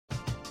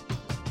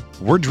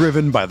We're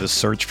driven by the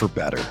search for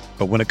better.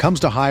 But when it comes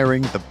to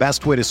hiring, the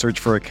best way to search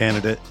for a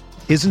candidate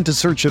isn't to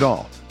search at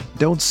all.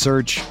 Don't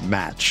search,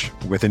 match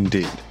with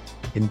Indeed.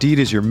 Indeed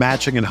is your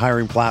matching and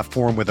hiring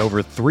platform with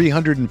over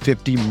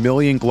 350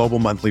 million global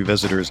monthly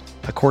visitors,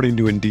 according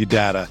to Indeed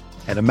data,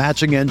 and a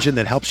matching engine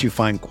that helps you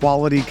find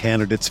quality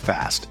candidates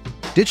fast.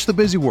 Ditch the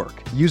busy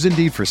work. Use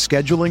Indeed for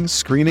scheduling,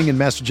 screening, and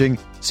messaging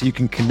so you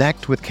can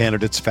connect with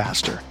candidates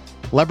faster.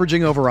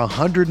 Leveraging over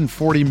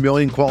 140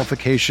 million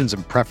qualifications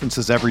and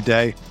preferences every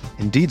day,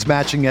 Indeed's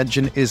matching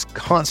engine is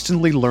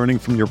constantly learning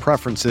from your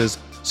preferences,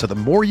 so the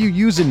more you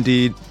use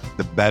Indeed,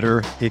 the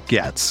better it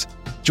gets.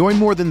 Join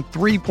more than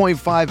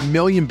 3.5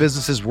 million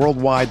businesses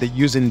worldwide that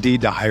use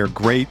Indeed to hire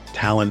great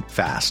talent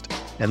fast.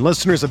 And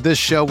listeners of this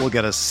show will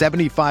get a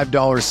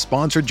 $75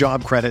 sponsored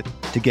job credit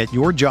to get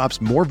your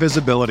jobs more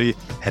visibility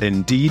at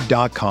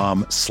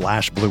Indeed.com/Blue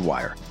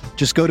Wire.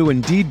 Just go to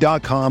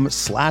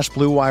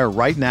Indeed.com/Blue Wire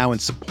right now and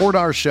support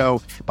our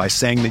show by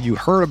saying that you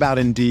heard about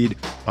Indeed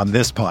on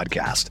this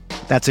podcast.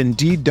 That's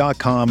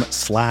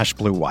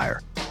Indeed.com/Blue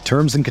Wire.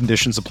 Terms and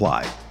conditions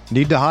apply.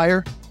 Need to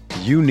hire?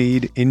 You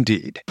need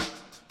Indeed.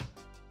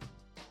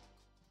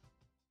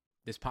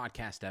 This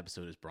podcast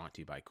episode is brought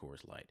to you by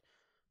Coors Light.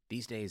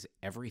 These days,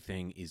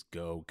 everything is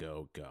go,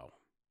 go, go.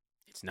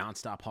 It's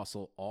nonstop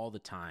hustle all the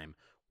time.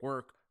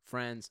 Work,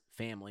 friends,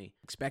 family,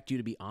 expect you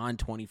to be on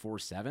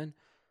 24/7.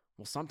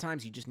 Well,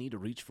 sometimes you just need to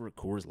reach for a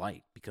Coors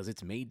Light because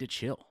it's made to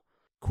chill.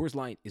 Coors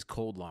Light is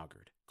cold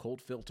lagered,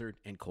 cold filtered,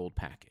 and cold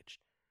packaged.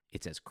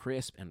 It's as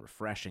crisp and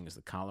refreshing as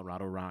the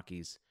Colorado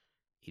Rockies.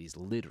 It is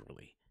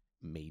literally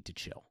made to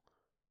chill.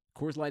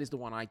 Coors Light is the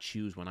one I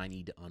choose when I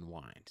need to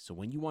unwind. So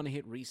when you want to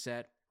hit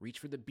reset, reach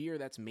for the beer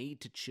that's made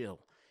to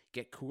chill.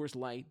 Get Coors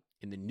Light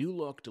in the new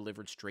look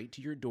delivered straight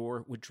to your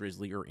door with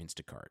Drizzly or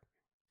Instacart.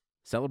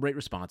 Celebrate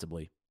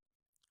responsibly.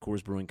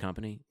 Coors Brewing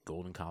Company,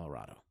 Golden,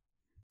 Colorado.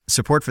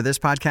 Support for this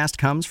podcast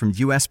comes from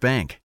U.S.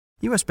 Bank.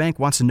 U.S. Bank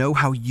wants to know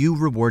how you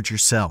reward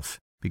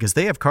yourself because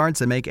they have cards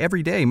that make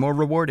every day more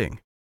rewarding.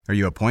 Are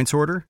you a points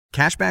hoarder,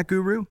 cashback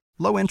guru,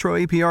 low intro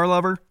APR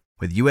lover?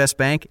 With U.S.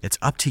 Bank, it's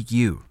up to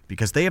you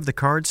because they have the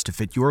cards to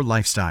fit your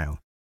lifestyle.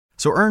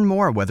 So earn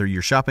more whether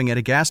you're shopping at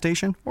a gas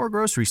station or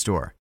grocery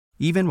store,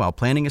 even while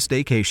planning a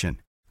staycation.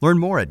 Learn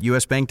more at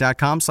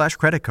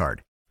usbank.com/creditcard.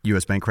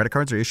 U.S. Bank credit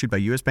cards are issued by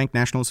U.S. Bank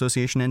National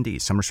Association ND.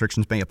 Some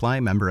restrictions may apply.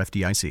 Member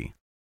FDIC.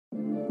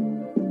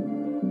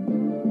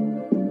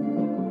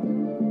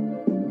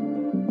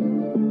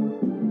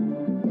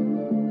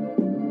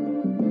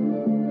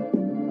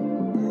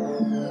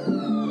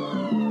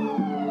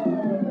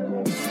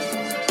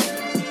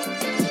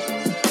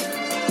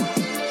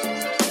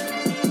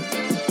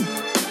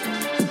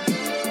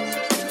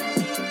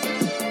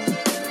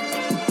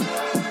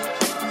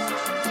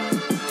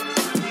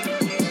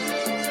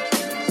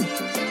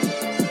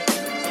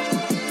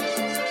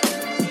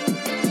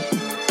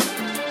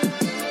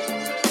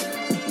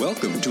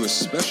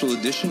 Special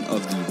edition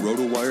of the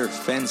RotoWire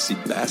Fantasy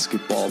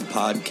Basketball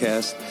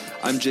Podcast.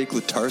 I'm Jake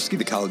Latarski,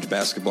 the college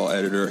basketball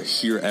editor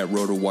here at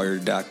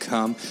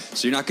RotoWire.com.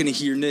 So you're not going to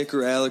hear Nick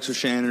or Alex or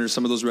Shannon or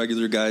some of those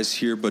regular guys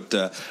here, but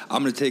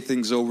I'm going to take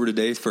things over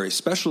today for a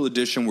special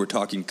edition. We're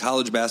talking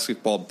college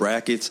basketball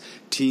brackets,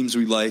 teams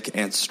we like,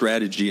 and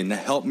strategy. And to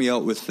help me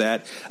out with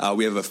that,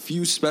 we have a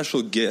few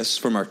special guests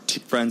from our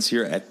friends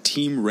here at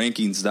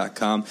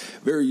TeamRankings.com.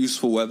 Very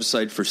useful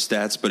website for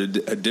stats, but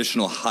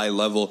additional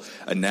high-level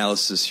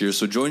analysis here.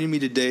 So joining me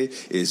today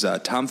is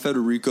Tom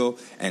Federico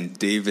and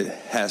David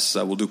Hess.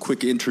 We'll do quick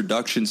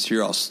introductions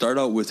here. I'll start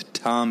out with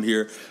Tom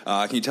here.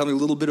 Can you tell me a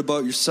little bit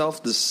about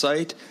yourself, the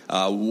site,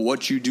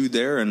 what you do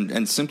there,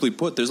 and simply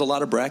put, there's a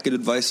lot of bracket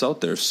advice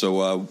out there.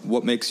 So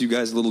what makes you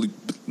guys a little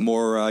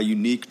more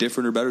unique,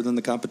 different, or better than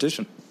the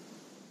competition?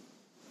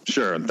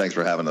 Sure, and thanks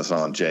for having us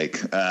on, Jake.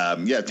 Team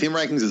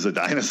Rankings is a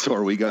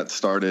dinosaur. We got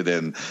started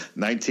in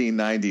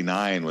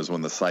 1999 was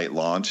when the site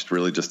launched,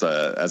 really just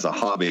as a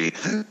hobby,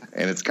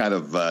 and it's kind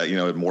of,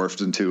 it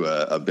morphed into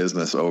a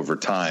business over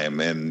time.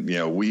 And,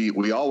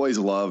 we always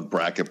loved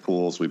bracket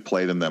pools. We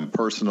played in them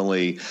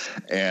personally,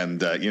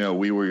 and,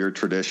 we were your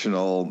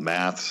traditional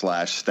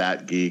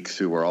math/stat geeks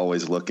who were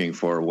always looking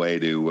for a way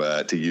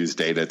to use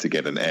data to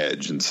get an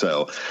edge. And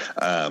so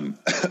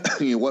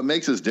what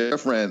makes us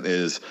different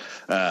is,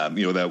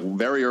 that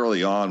very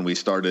early on we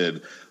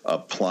started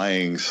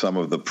applying some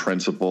of the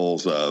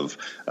principles of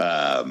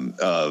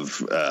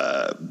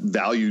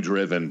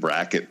value-driven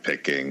bracket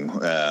picking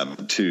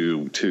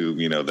to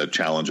the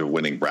challenge of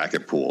winning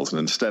bracket pools. And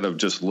instead of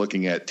just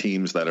looking at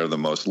teams that are the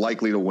most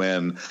likely to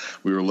win,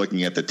 we were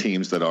looking at the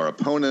teams that our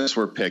opponents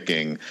were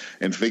picking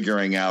and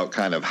figuring out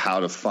kind of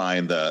how to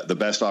find the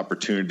best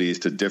opportunities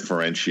to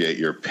differentiate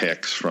your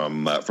picks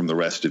from the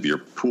rest of your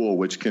pool,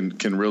 which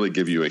can really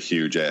give you a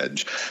huge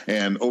edge.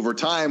 And over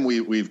time,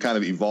 we've kind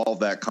of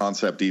evolved that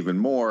concept even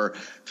more. more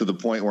to the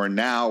point where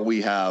now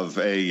we have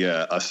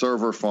a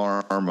server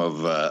farm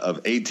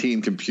of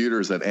 18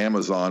 computers at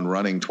Amazon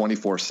running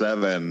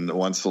 24/7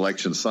 once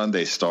Selection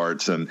Sunday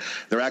starts, and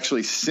they're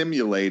actually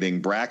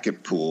simulating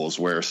bracket pools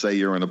where, say,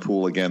 you're in a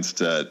pool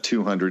against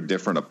 200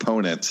 different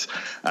opponents.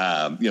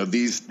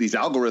 These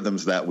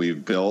algorithms that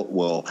we've built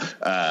will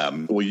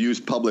use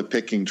public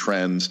picking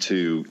trends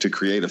to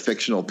create a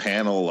fictional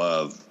panel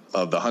of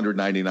the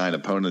 199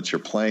 opponents you're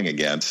playing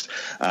against,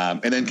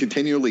 and then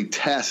continually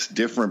test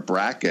different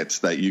brackets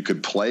that you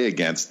could play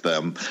against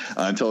them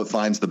until it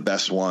finds the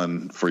best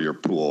one for your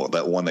pool,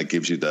 that one that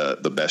gives you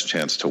the best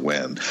chance to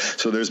win.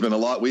 So there's been a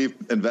lot. We've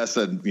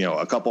invested,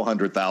 a couple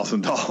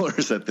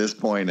 $100,000 at this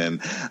point in,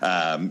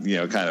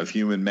 kind of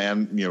human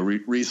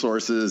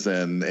resources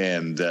and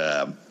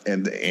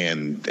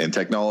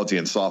technology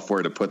and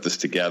software to put this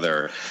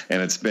together.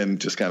 And it's been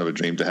just kind of a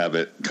dream to have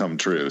it come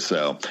true.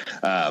 So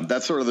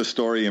that's sort of the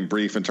story in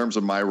brief. In terms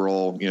of my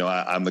role,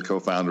 I'm the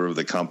co-founder of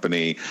the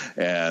company,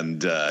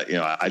 and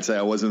I'd say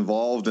I was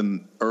involved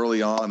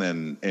early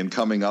on in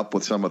coming up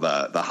with some of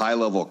the high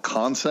level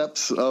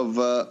concepts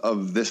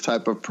of this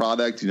type of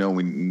product.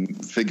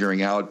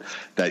 Figuring out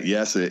that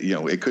yes,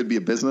 it could be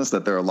a business,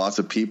 that there are lots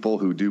of people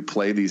who do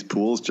play these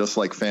pools just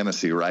like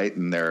fantasy, right?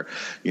 And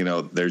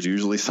there's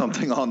usually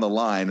something on the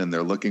line, and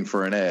they're looking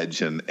for an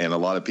edge, and a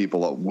lot of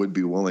people would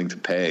be willing to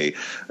pay.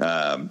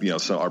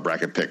 So our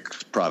bracket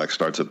pick product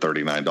starts at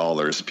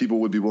 $39. People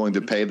would be willing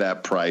to pay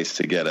that price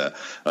to get a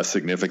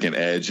significant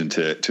edge and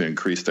to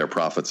increase their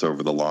profits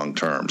over the long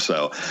term.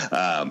 So,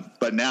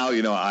 but now,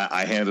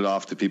 I hand it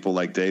off to people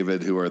like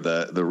David, who are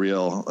the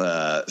real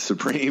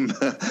supreme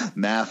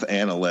math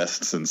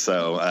analysts. And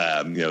so,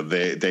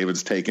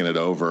 David's taken it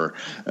over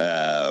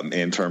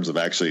in terms of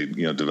actually,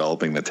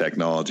 developing the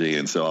technology.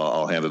 And so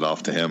I'll hand it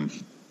off to him.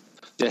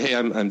 Yeah, hey,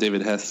 I'm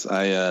David Hess.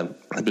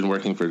 I've been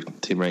working for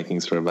Team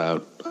Rankings for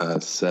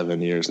about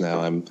 7 years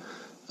now. I'm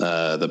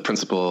the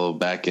principal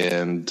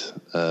back-end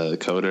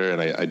coder,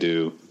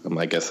 and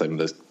I guess I'm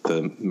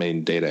the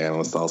main data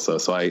analyst also.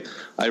 So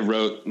I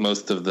wrote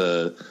most of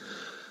the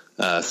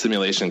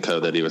simulation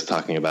code that he was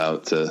talking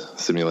about to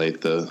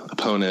simulate the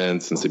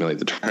opponents and simulate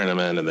the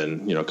tournament, and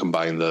then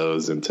combine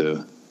those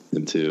into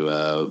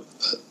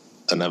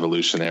an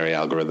evolutionary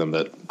algorithm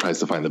that tries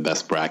to find the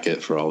best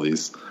bracket for all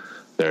these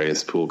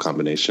various pool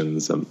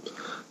combinations.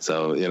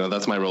 So,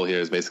 that's my role here,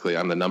 is basically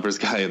I'm the numbers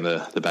guy and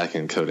the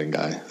back-end coding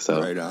guy.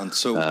 So right on.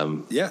 So,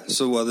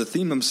 the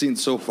theme I'm seeing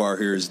so far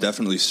here is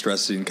definitely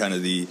stressing kind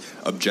of the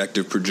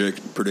objective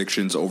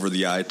predictions over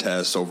the eye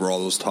test, over all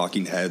those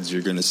talking heads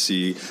you're going to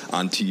see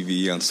on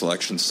TV on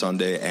Selection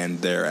Sunday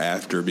and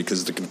thereafter,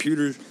 because the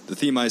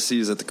theme I see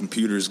is that the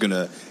computer is going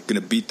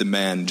to beat the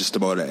man just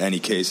about in any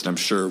case, and I'm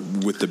sure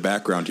with the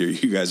background here,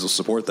 you guys will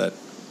support that.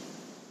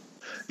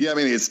 Yeah, I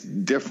mean, it's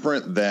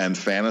different than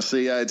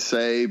fantasy, I'd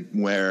say,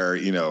 where,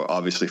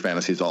 obviously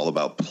fantasy is all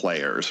about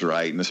players,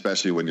 right? And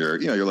especially when you're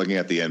looking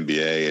at the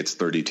NBA, it's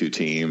 32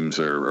 teams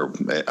or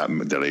did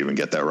I even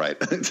get that right?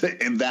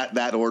 In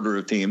that order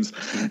of teams.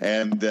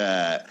 And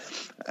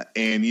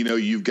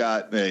you've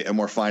got a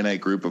more finite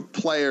group of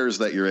players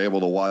that you're able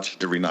to watch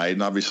every night.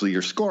 And obviously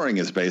your scoring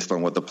is based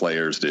on what the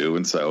players do.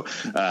 And so,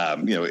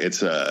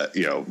 it's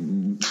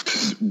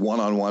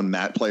one-on-one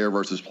player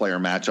versus player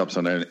matchups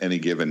on any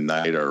given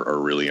night are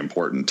really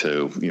important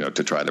to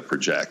try to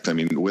project. I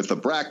mean, with the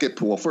bracket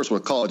pool, first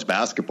with college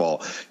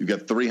basketball, you've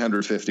got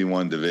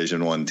 351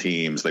 Division I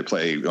teams. They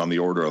play on the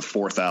order of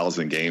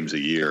 4,000 games a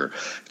year.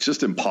 It's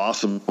just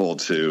impossible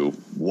to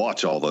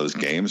watch all those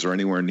games or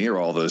anywhere near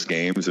all those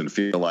games and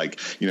feel like,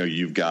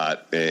 you've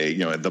got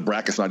the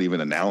bracket's not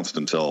even announced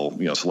until,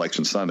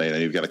 Selection Sunday,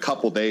 and you've got a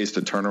couple days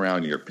to turn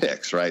around your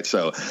picks, right?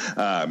 So,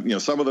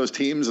 some of those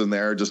teams in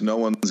there, just no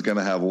one's going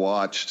to have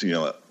watched,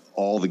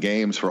 all the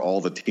games for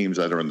all the teams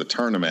that are in the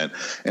tournament,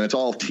 and it's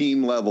all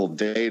team level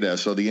data.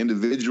 So the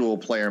individual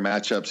player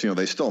matchups,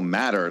 they still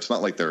matter. It's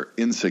not like they're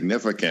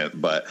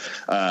insignificant, but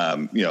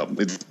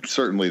it's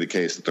certainly the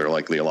case that they're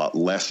likely a lot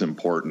less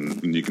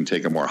important, and you can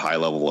take a more high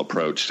level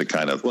approach to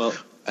kind of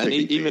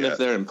even if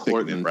they're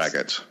important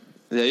brackets.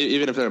 Yeah,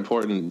 even if they're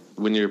important,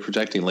 when you're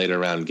projecting later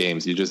round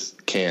games, you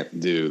just can't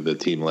do the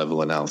team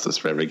level analysis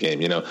for every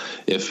game.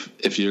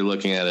 If you're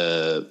looking at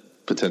a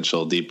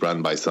potential deep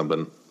run by some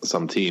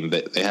team,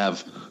 that they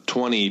have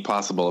 20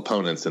 possible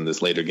opponents in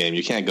this later game,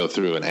 you can't go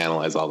through and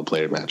analyze all the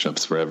player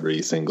matchups for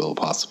every single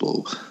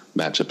possible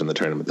matchup in the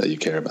tournament that you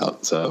care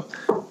about. So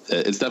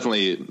it's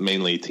definitely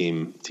mainly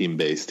team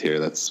based here,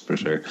 that's for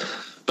sure.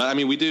 But I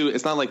mean,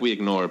 it's not like we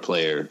ignore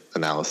player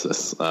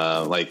analysis.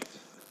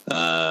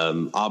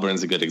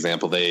 Auburn's a good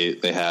example. They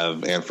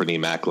have Anthony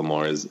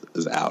McLemore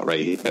is out, right?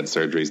 He had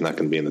surgery. He's not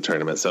going to be in the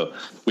tournament. So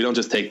we don't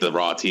just take the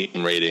raw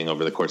team rating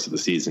over the course of the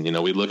season.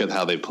 We look at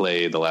how they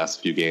played the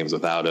last few games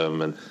without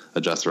him and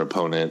adjust their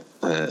opponent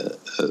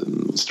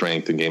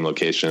strength and game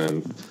location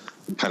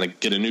and kind of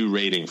get a new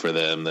rating for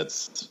them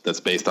that's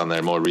based on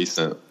their more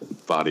recent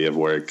body of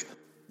work.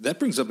 That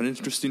brings up an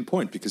interesting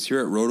point, because here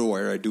at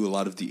RotoWire, I do a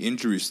lot of the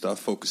injury stuff,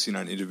 focusing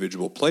on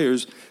individual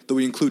players, though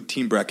we include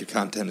team bracket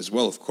content as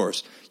well, of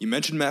course. You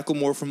mentioned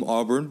McLemore from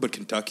Auburn, but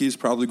Kentucky is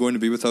probably going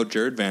to be without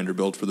Jared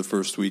Vanderbilt for the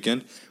first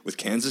weekend. With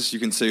Kansas, you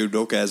can say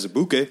Udoka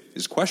Azubuike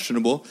is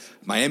questionable.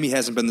 Miami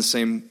hasn't been the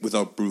same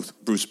without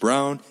Bruce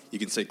Brown. You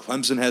can say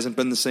Clemson hasn't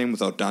been the same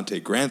without Dante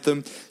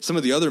Grantham. Some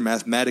of the other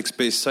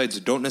mathematics-based sites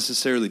don't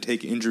necessarily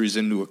take injuries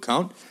into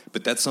account,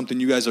 but that's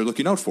something you guys are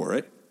looking out for,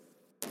 right?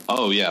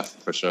 Oh, yeah,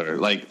 for sure.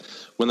 Like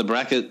when the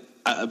bracket,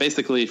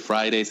 basically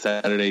Friday,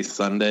 Saturday,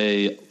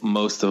 Sunday,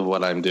 most of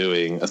what I'm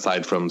doing,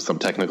 aside from some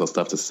technical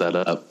stuff to set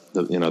up,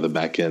 the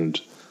back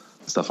end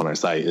stuff on our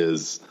site,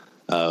 is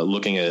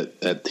looking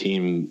at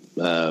team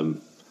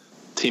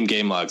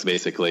game logs,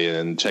 basically,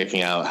 and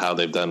checking out how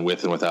they've done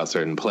with and without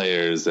certain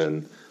players,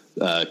 and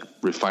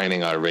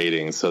refining our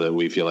ratings so that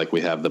we feel like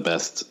we have the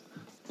best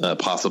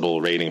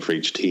possible rating for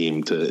each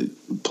team to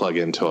plug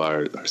into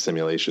our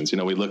simulations.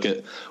 We look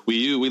at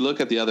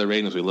the other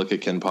ratings. We look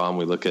at KenPom,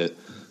 we look at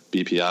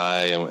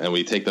BPI, and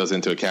we take those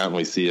into account, and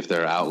we see if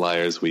there are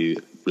outliers. We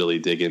really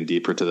dig in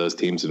deeper to those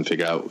teams and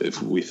figure out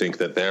if we think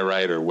that they're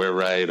right or we're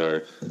right,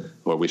 or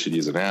we should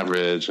use an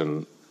average,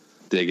 and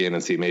dig in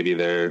and see maybe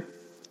they're,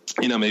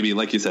 maybe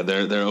like you said,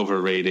 they're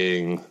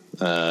overrating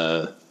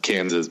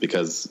Kansas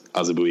because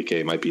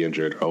Azubuike might be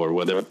injured or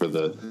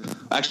whatever.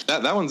 Actually,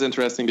 that one's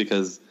interesting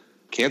because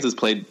Kansas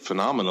played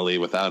phenomenally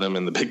without him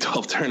in the Big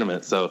 12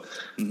 tournament. So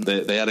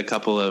they had a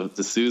couple of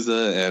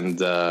D'Souza and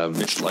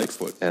Mitch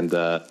Lightfoot. And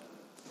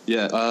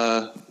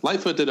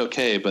Lightfoot did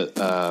okay, but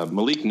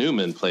Malik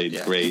Newman played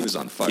great. He was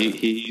on fire.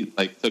 He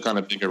took on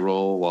a bigger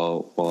role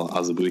while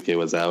Azubuike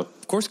was out.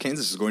 Of course,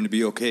 Kansas is going to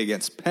be okay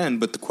against Penn,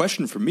 but the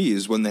question for me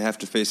is when they have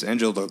to face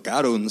Angel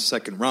Delgado in the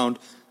second round,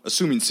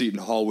 assuming Seton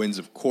Hall wins,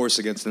 of course,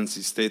 against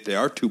NC State. They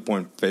are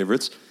 2-point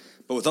favorites.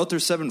 But without their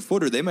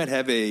 7-footer, they might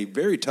have a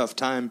very tough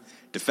time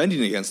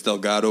defending against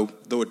Delgado,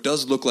 though it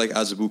does look like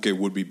Azubuike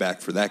would be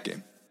back for that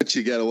game. But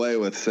you get away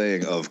with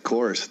saying, of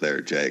course,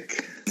 there,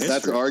 Jake.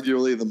 That's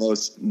arguably the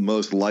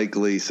most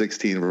likely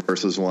 16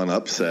 versus 1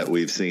 upset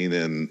we've seen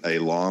in a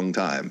long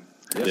time.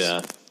 Yes.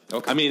 Yeah.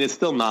 Okay. I mean, it's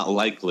still not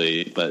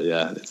likely, but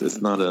yeah,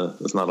 it's not a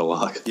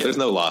lock. Yeah. There's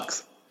no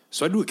locks.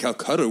 So I do a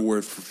Calcutta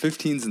where for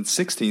 15s and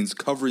 16s,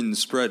 covering the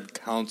spread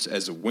counts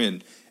as a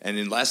win. And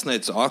in last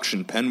night's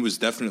auction, Penn was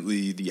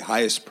definitely the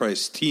highest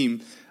priced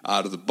team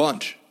out of the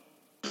bunch.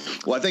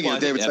 Well, I think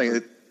David's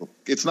saying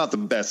it's not the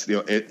best.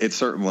 It's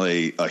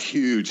certainly a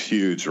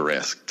huge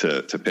risk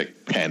to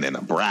pick Penn in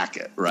a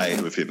bracket, right?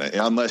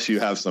 Unless you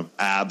have some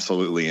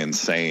absolutely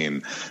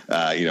insane,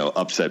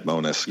 upset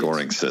bonus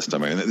scoring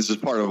system. I mean, this is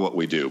part of what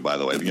we do, by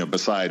the way.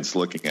 Besides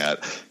looking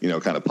at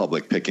kind of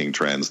public picking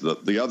trends,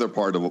 the other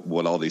part of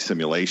what all these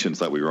simulations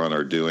that we run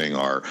are doing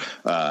are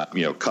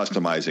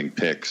customizing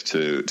picks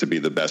to be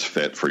the best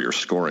fit for your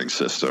scoring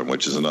system,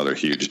 which is another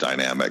huge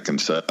dynamic. And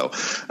so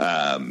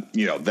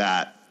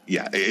that.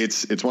 Yeah,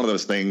 it's one of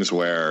those things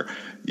where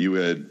you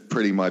would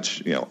pretty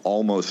much,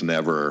 almost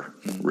never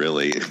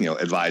really,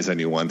 advise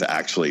anyone to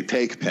actually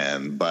take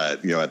Penn.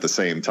 But, at the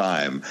same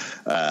time,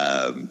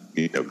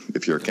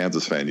 if you're a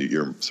Kansas fan,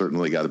 you're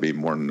certainly got to be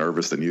more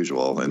nervous than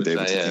usual. And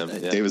David's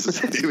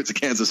a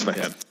Kansas fan.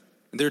 Yeah.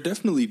 There are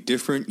definitely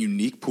different,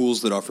 unique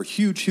pools that offer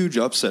huge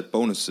upset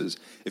bonuses.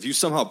 If you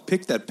somehow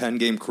picked that Penn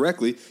game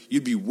correctly,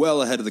 you'd be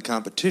well ahead of the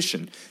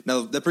competition.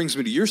 Now, that brings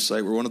me to your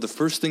site, where one of the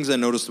first things I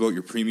noticed about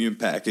your premium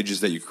package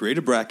is that you create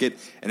a bracket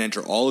and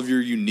enter all of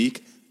your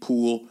unique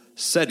pool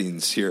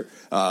settings here.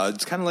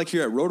 It's kind of like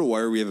here at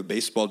RotoWire, we have a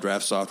baseball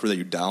draft software that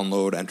you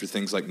download, enter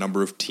things like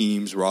number of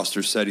teams,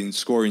 roster settings,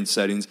 scoring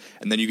settings,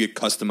 and then you get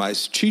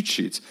customized cheat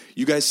sheets.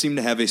 You guys seem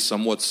to have a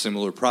somewhat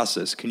similar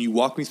process. Can you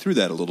walk me through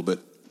that a little bit?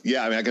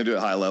 Yeah, I mean, I can do it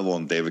high level,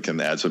 and David can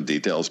add some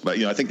details. But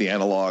I think the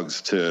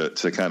analogs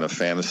to kind of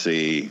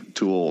fantasy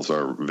tools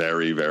are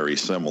very, very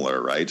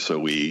similar, right? So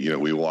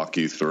we walk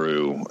you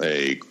through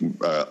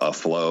a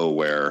flow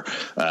where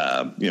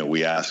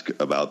we ask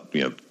about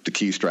the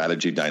key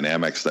strategy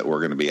dynamics that we're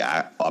going to be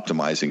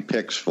optimizing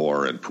picks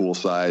for, and pool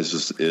size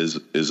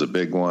is a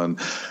big one,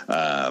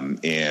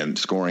 and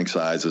scoring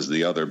size is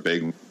the other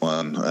big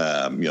one.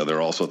 There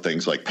are also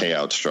things like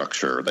payout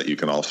structure that you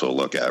can also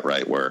look at,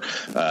 right? Where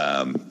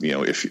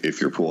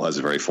if your pool has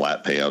a very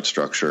flat payout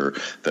structure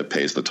that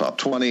pays the top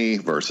 20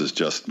 versus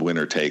just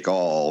winner take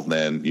all,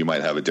 then you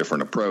might have a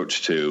different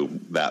approach to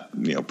that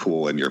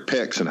pool and your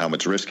picks and how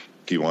much risk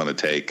you want to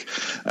take,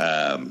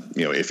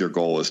 if your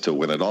goal is to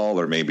win it all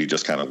or maybe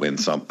just kind of win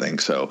something.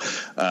 So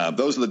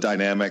those are the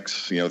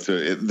dynamics.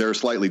 They're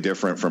slightly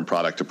different from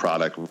product to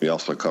product. We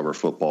also cover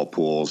football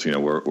pools,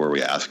 where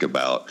we ask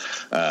about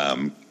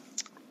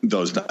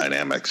those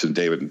dynamics, and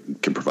David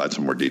can provide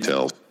some more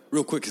details.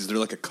 Real quick, is there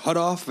like a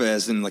cutoff,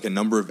 as in like a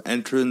number of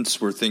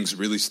entrants where things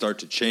really start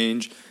to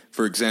change?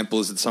 For example,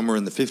 is it somewhere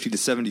in the 50 to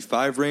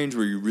 75 range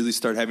where you really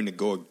start having to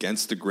go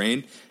against the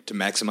grain to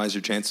maximize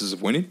your chances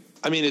of winning?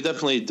 I mean, it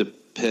definitely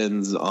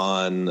depends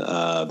on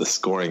the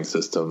scoring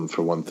system,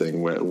 for one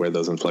thing, where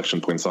those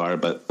inflection points are.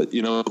 But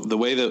the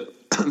way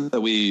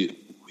that we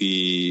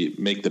we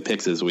make the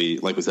picks is we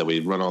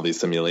run all these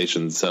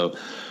simulations. So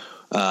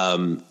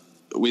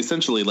we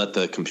essentially let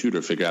the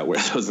computer figure out where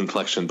those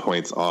inflection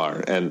points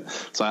are. And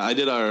so I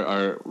did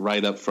our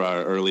write-up for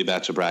our early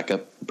batch of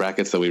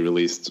brackets that we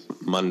released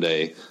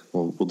Monday.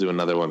 We'll do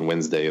another one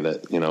Wednesday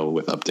that,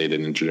 with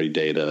updated injury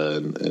data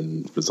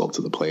and results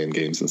of the play-in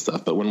games and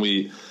stuff. But when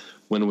we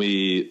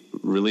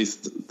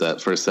released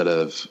that first set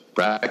of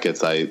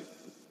brackets, I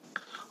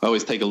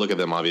always take a look at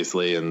them,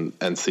 obviously,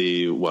 and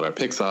see what our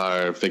picks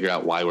are, figure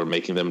out why we're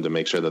making them to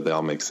make sure that they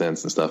all make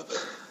sense and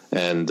stuff.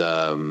 And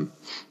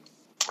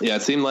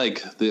it seemed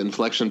like the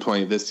inflection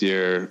point this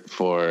year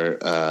for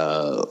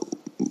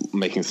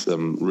making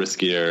some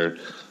riskier,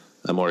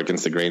 more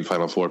against the grain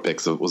Final Four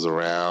picks was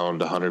around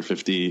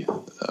 150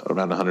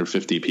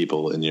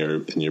 people in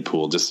your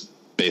pool, just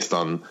based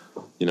on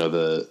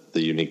the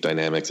unique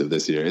dynamics of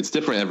this year. It's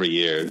different every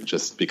year,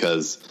 just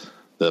because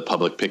the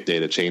public pick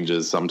data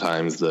changes.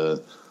 Sometimes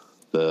the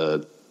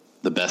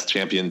best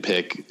champion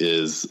pick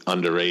is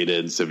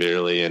underrated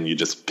severely, and you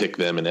just pick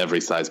them in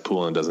every size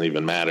pool and it doesn't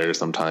even matter.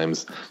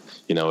 Sometimes,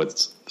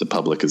 it's the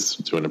public is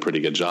doing a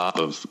pretty good job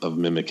of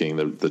mimicking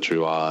the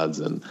true odds,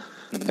 and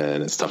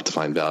it's tough to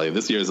find value.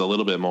 This year is a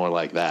little bit more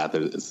like that.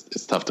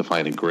 It's tough to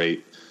find a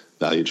great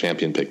value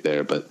champion pick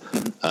there, but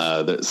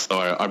so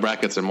our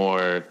brackets are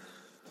more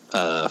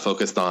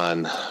focused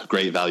on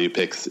great value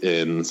picks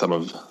in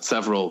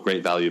several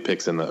great value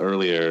picks in the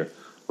earlier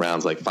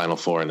rounds, like Final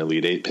Four and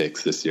Elite Eight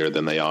picks this year,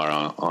 than they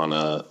are on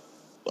a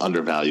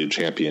undervalued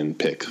champion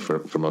pick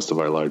for most of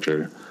our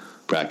larger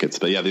brackets.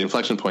 But yeah, the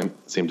inflection point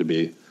seemed to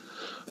be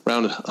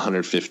around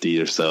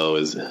 150 or so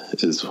is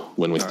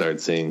when we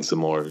start seeing some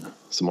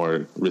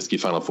more risky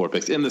Final Four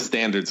picks in the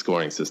standard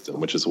scoring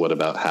system, which is what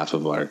about half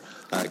of our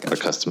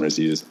customers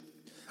use.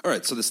 All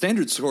right, so the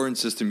standard scoring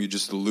system you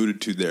just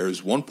alluded to there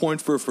is 1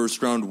 point for a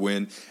first-round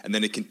win, and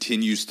then it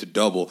continues to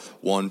double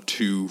 1,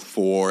 2,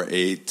 4,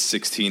 8,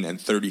 16,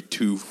 and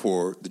 32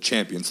 for the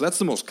champion. So that's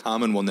the most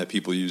common one that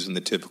people use in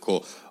the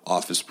typical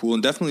office pool,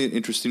 and definitely an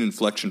interesting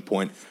inflection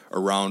point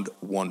around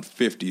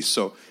 150.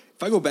 So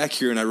if I go back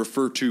here and I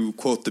refer to,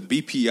 quote, the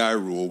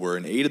BPI rule, where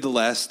in 8 of the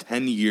last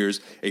 10 years,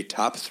 a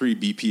top 3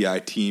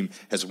 BPI team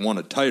has won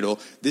a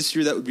title. This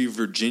year, that would be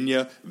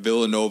Virginia,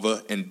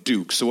 Villanova, and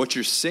Duke. So what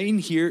you're saying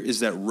here is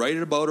that right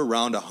at about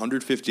around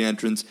 150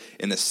 entrants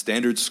in a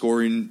standard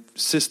scoring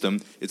system,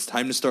 it's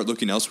time to start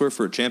looking elsewhere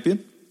for a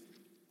champion?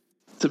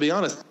 To be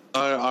honest,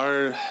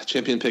 our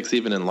champion picks,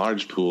 even in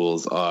large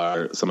pools,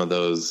 are some of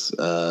those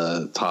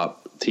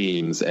top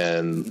teams,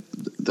 and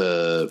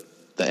the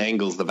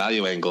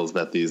value angles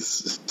that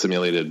these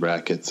simulated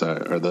brackets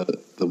are, or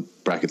the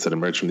brackets that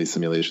emerge from these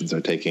simulations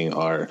are taking,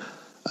 are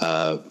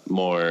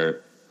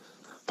more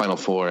Final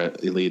Four,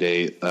 Elite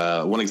Eight.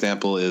 One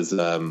example is,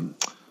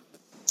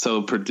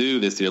 so Purdue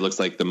this year looks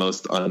like the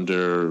most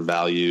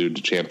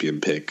undervalued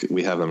champion pick.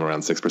 We have them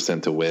around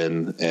 6% to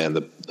win, and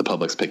the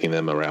public's picking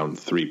them around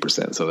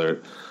 3%. So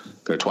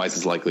they're twice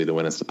as likely to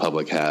win as the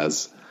public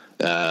has.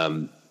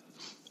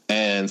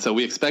 And so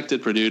we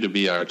expected Purdue to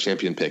be our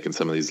champion pick in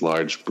some of these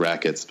large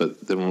brackets.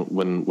 But then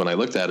when I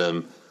looked at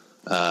them,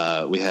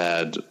 we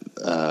had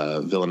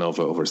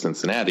Villanova over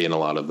Cincinnati in a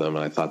lot of them.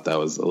 And I thought that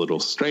was a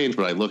little strange,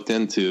 but I looked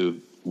into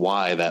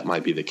why that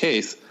might be the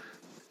case.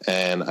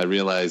 And I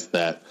realized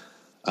that,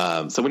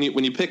 so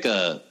when you pick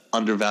a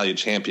undervalued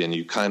champion,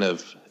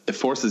 it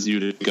forces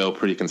you to go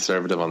pretty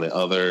conservative on the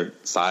other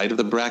side of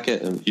the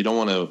bracket. And you don't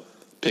want to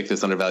pick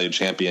this undervalued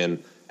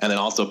champion and then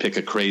also pick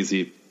a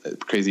crazy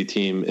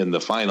team in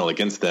the final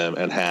against them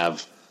and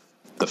have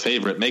the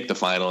favorite make the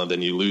final, and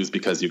then you lose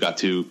because you got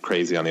too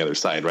crazy on the other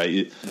side, right?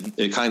 You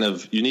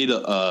need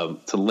to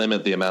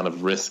limit the amount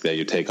of risk that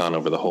you take on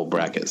over the whole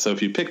bracket. So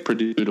if you pick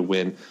Purdue to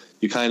win,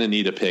 you kind of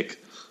need to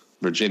pick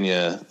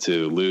Virginia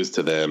to lose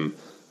to them,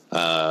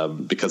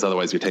 because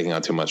otherwise you're taking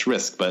on too much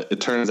risk. But it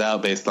turns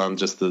out, based on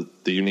just the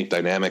unique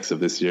dynamics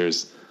of this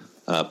year's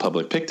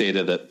public pick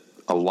data, that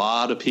a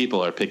lot of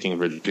people are picking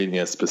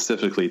Virginia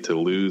specifically to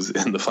lose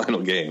in the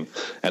final game,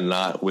 and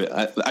not.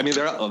 I mean,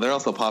 they're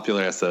also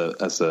popular as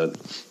a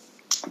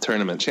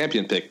tournament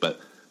champion pick,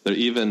 but they're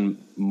even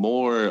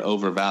more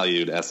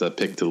overvalued as a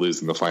pick to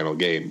lose in the final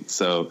game.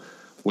 So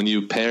when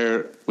you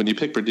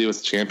pick Purdue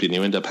as champion,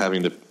 you end up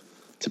having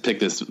to pick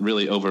this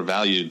really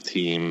overvalued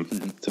team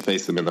to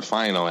face them in the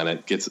final, and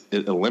it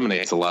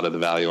eliminates a lot of the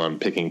value on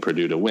picking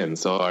Purdue to win.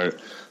 So our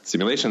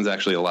simulations,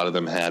 actually, a lot of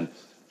them had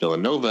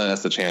Villanova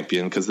as the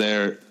champion because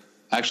they're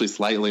actually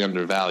slightly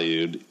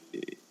undervalued,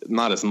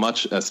 not as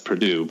much as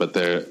Purdue, but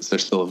they're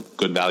still a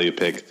good value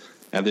pick.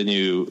 And then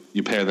you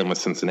pair them with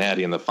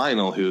Cincinnati in the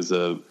final, who's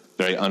a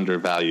very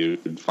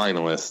undervalued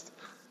finalist,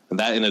 and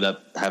that ended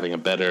up having a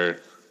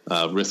better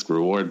risk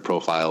reward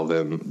profile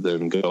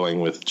than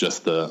going with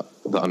just the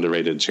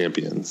underrated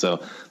champion.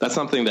 So that's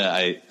something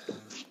that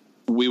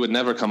we would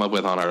never come up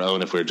with on our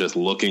own if we were just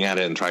looking at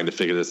it and trying to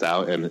figure this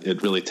out. And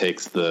it really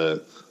takes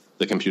the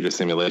computer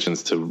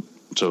simulations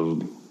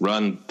to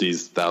run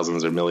these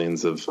thousands or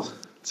millions of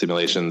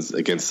simulations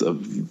against a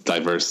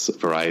diverse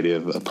variety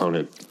of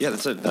opponent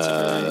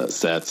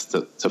sets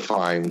to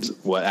find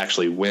what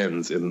actually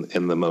wins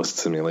in the most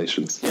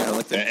simulations. Yeah, I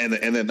like that.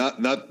 And then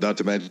not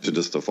to mention,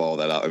 just to follow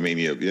that out, I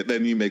mean,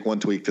 then you make one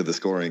tweak to the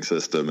scoring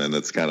system, and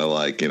it's kind of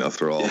like,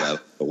 throw all that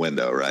out the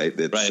window, right?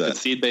 It's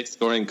seed-based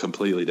scoring,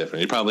 completely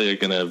different. You're probably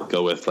going to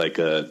go with like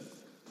a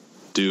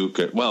Duke.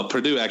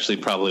 Purdue actually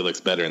probably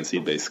looks better in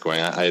seed-based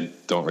scoring. I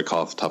don't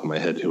recall off the top of my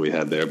head who we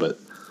had there, but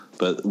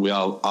we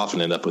all often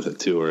end up with a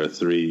 2 or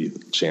 3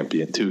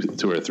 champion, two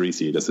or 3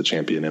 seed as a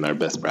champion in our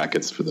best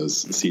brackets for those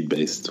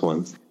seed-based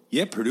ones.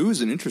 Yeah, Purdue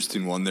is an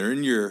interesting one. They're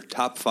in your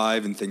top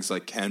 5 in things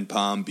like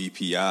KenPom,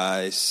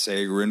 BPI,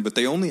 Sagarin, but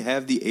they only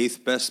have the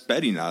 8th best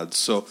betting odds,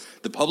 so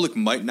the public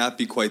might not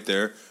be quite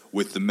there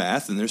with the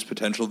math, and there's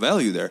potential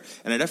value there.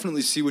 And I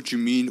definitely see what you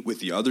mean with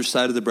the other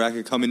side of the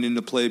bracket coming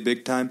into play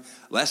big time.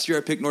 Last year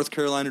I picked North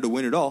Carolina to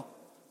win it all,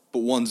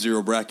 but won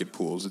 0 bracket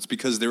pools. It's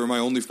because they were my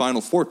only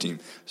Final Four team.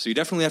 So you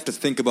definitely have to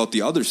think about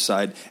the other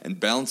side and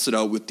balance it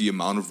out with the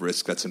amount of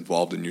risk that's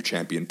involved in your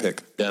champion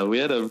pick. Yeah, we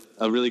had a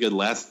really good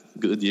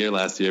year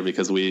last year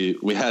because we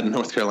had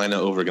North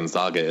Carolina over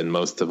Gonzaga in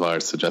most of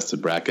our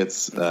suggested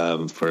brackets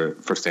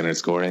for standard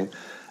scoring.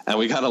 And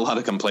we got a lot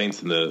of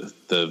complaints in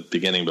the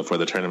beginning before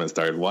the tournament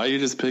started. Why are you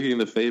just picking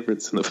the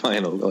favorites in the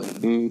final?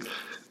 That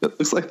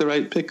looks like the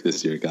right pick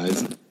this year,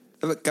 guys.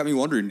 That got me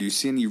wondering, do you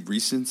see any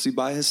recency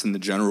bias in the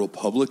general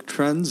public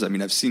trends? I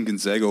mean, I've seen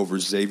Gonzaga over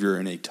Xavier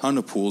in a ton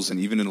of pools and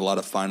even in a lot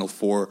of Final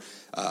Four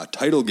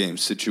title game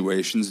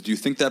situations. Do you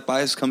think that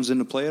bias comes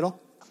into play at all?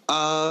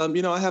 I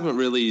haven't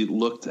really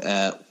looked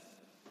at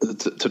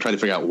to try to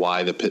figure out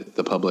why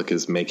the public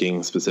is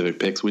making specific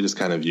picks. We just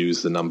kind of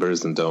use the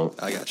numbers and don't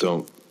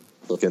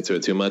look into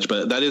it too much.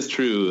 But that is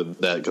true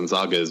that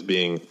Gonzaga is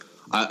they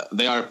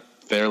are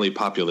fairly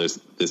popular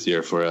this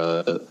year for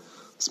a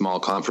small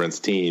conference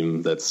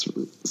team that's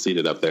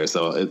seated up there.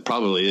 So it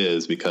probably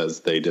is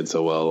because they did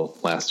so well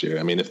last year.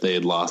 I mean, if they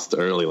had lost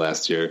early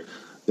last year,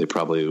 they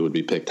probably would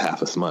be picked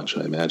half as much,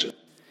 I imagine.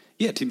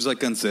 Yeah, teams like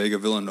Gonzaga,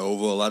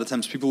 Villanova, a lot of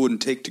times people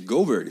wouldn't take to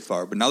go very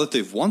far. But now that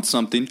they've won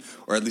something,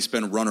 or at least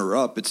been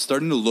runner-up, it's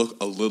starting to look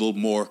a little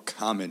more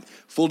common.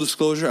 Full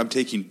disclosure, I'm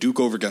taking Duke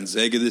over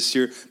Gonzaga this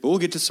year, but we'll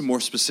get to some more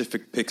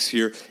specific picks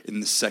here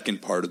in the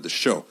second part of the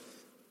show.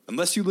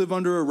 Unless you live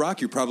under a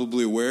rock, you're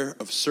probably aware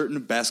of a certain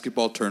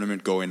basketball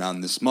tournament going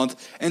on this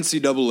month,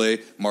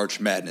 NCAA March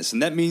Madness.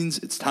 And that means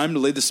it's time to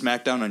lay the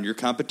smackdown on your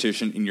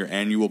competition in your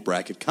annual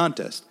bracket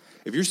contest.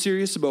 If you're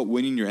serious about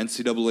winning your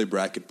NCAA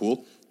bracket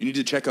pool, you need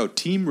to check out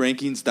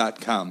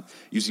TeamRankings.com.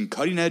 Using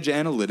cutting-edge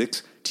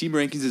analytics, Team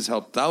Rankings has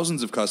helped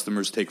thousands of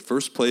customers take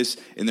first place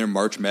in their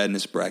March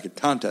Madness bracket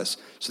contests.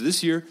 So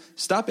this year,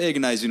 stop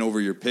agonizing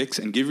over your picks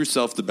and give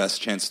yourself the best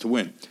chance to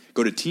win.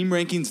 Go to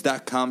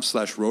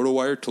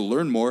TeamRankings.com/RotoWire to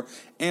learn more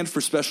and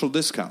for special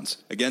discounts.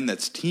 Again,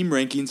 that's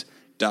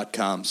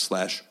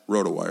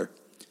TeamRankings.com/RotoWire.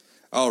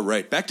 All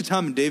right, back to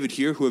Tom and David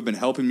here, who have been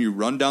helping me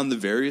run down the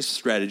various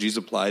strategies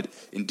applied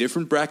in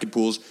different bracket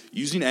pools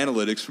using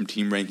analytics from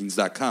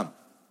TeamRankings.com.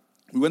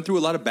 We went through a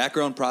lot of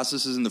background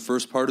processes in the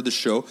first part of the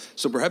show,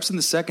 so perhaps in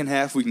the second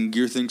half we can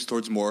gear things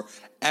towards more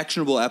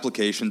actionable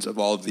applications of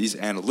all of these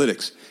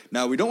analytics.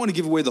 Now, we don't want to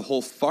give away the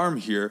whole farm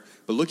here,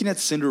 but looking at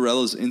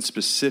Cinderella's in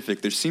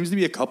specific, there seems to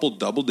be a couple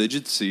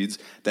double-digit seeds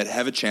that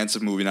have a chance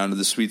of moving on to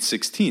the Sweet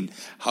 16.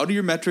 How do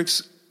your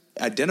metrics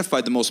identify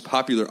the most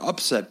popular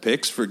upset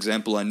picks? For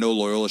example, I know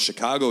Loyola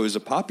Chicago is a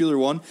popular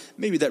one.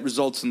 Maybe that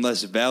results in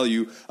less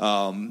value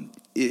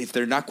if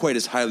they're not quite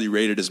as highly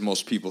rated as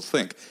most people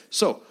think.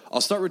 So I'll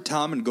start with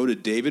Tom and go to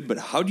David, but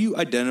how do you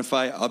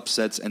identify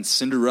upsets and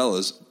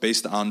Cinderellas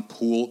based on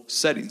pool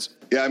settings?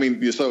 Yeah, I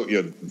mean,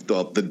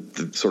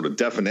 the sort of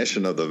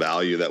definition of the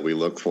value that we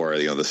look for,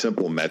 the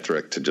simple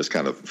metric to just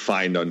kind of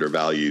find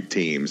undervalued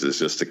teams is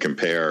just to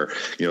compare,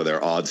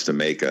 their odds to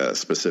make a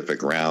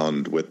specific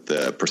round with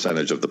the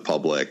percentage of the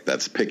public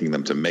that's picking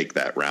them to make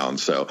that round.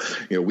 So,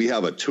 we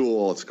have a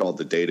tool. It's called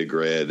the Data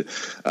Grid.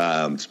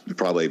 It's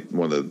probably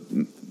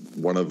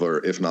one of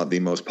our, if not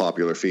the most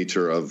popular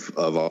feature of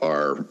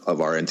our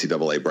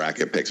NCAA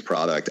bracket picks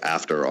product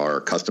after our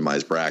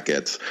customized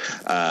brackets.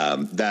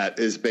 That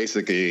is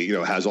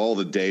basically, has all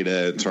the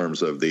data in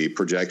terms of the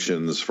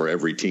projections for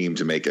every team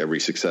to make every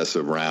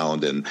successive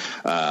round, and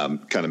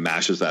kind of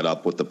mashes that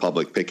up with the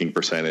public picking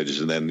percentage.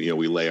 And then,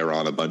 we layer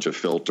on a bunch of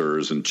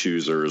filters and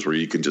choosers where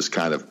you can just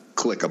kind of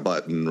click a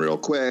button real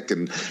quick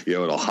and,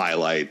 it'll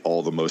highlight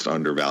all the most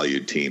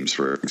undervalued teams,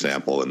 for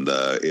example,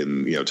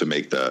 to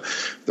make the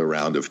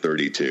round of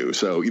 32.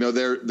 So,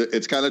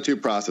 it's kind of two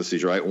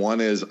processes, right?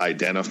 One is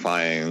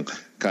identifying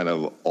kind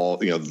of all,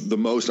 the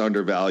most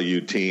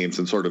undervalued teams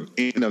and sort of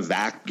in a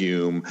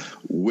vacuum,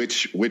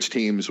 which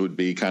teams would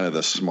be kind of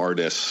the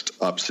smartest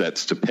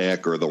upsets to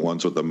pick or the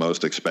ones with the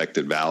most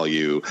expected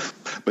value.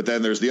 But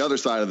then there's the other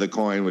side of the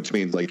coin, which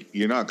means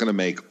you're not going to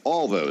make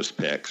all those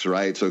picks,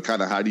 right? So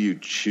kind of how do you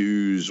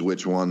choose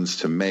which ones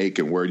to make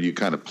and where do you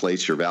kind of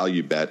place your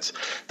value bets?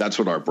 That's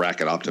what our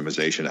bracket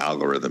optimization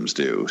algorithms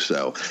do.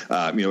 So,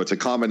 it's a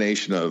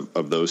combination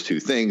of those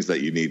two things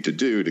that you need to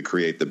do to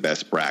create the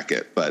best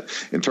bracket. But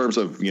in terms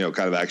of of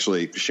kind of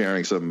actually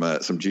sharing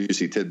some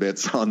juicy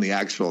tidbits on the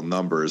actual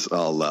numbers,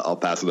 I'll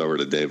pass it over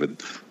to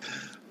David.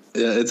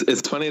 Yeah,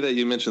 it's funny that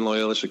you mentioned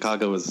Loyola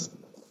Chicago was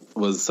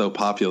so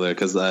popular,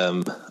 because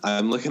I'm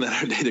looking at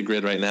our data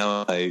grid right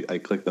now. I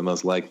clicked the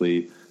most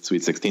likely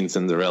Sweet 16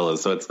 Cinderellas,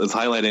 so it's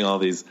highlighting all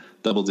these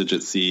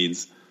double-digit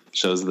seeds,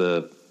 shows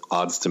the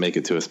odds to make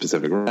it to a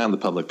specific round, the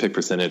public pick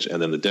percentage,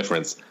 and then the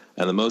difference.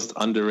 And the most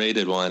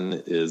underrated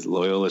one is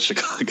Loyola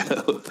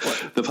Chicago.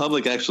 The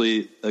public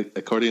actually,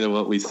 according to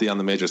what we see on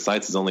the major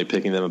sites, is only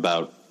picking them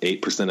about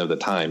 8% of the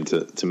time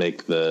to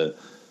make the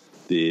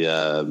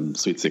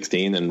Sweet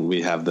 16, and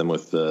we have them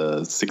with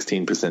the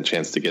 16%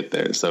 chance to get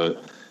there. So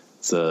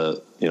it's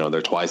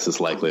they're twice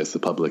as likely as the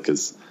public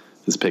is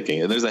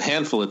picking. And there's a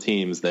handful of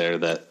teams there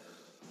that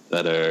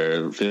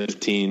are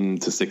 15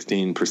 to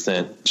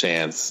 16%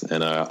 chance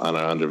and are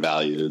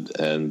undervalued.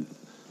 And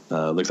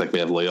looks like we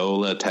have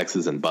Loyola,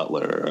 Texas, and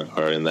Butler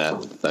are in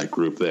that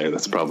group there.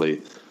 That's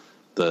probably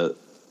the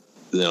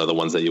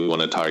ones that you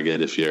want to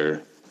target if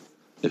you're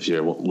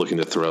looking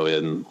to throw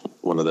in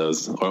one of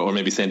those, or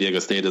maybe San Diego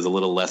State is a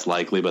little less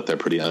likely, but they're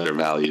pretty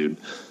undervalued.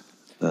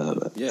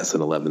 Yes,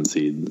 an 11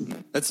 seed.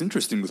 That's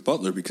interesting with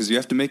Butler, because you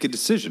have to make a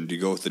decision. Do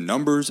you go with the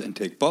numbers and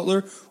take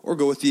Butler, or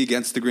go with the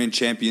against the grand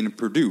champion of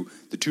Purdue?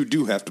 The two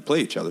do have to play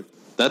each other.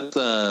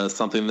 That's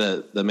something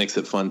that makes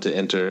it fun to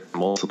enter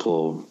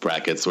multiple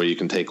brackets, where you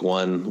can take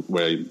one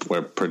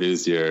where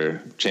Purdue's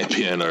your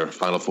champion or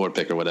Final Four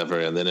pick or whatever,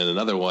 and then in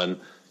another one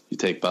you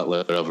take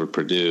Butler over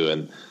Purdue.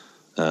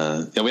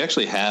 And we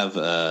actually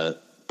have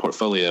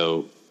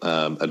portfolio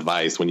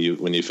advice when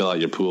you fill out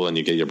your pool and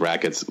you get your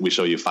brackets. We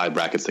show you 5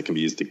 brackets that can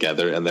be used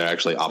together, and they're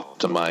actually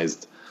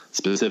optimized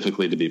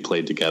specifically to be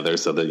played together,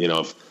 so that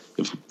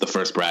if the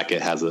first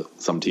bracket has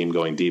some team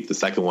going deep, the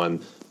second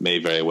one may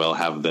very well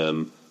have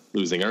them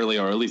losing early,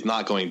 or at least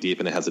not going deep,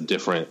 and it has a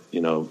different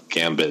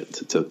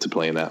gambit to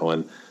play in that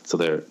one. So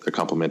they're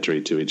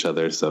complementary to each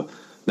other. So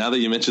now that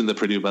you mentioned the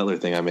Purdue Butler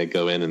thing, I may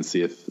go in and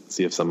see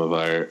if some of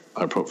our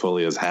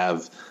portfolios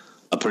have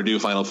a Purdue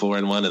Final Four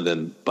in one, and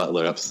then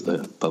Butler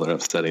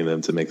upsetting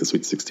them to make the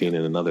Sweet 16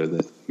 in another.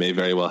 That may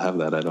very well have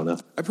that. I don't know.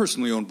 I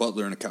personally own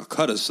Butler and a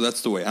Calcutta, so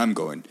that's the way I'm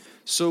going.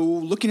 So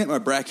looking at my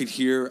bracket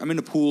here, I'm in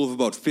a pool of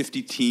about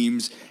 50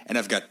 teams, and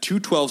I've got 2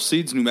 12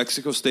 seeds, New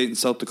Mexico State and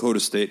South Dakota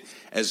State,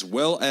 as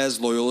well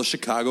as Loyola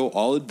Chicago,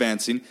 all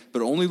advancing,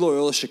 but only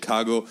Loyola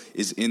Chicago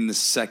is in the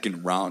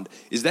second round.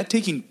 Is that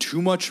taking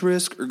too much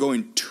risk or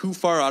going too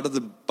far out of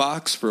the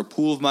box for a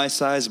pool of my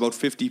size, about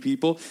 50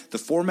 people? The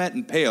format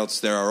and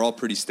payouts there are all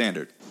pretty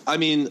standard. I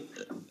mean,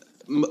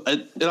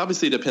 it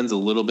obviously depends a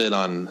little bit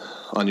on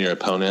your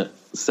opponent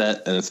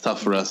set, and it's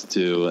tough for us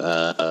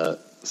to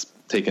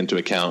take into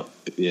account,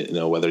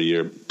 whether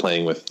you're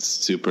playing with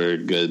super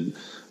good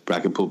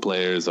bracket pool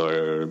players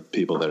or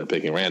people that are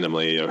picking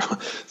randomly,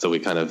 so we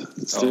kind of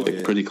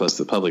stick pretty close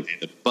to the public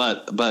data.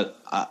 But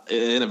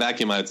in a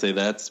vacuum, I'd say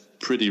that's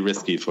pretty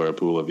risky for a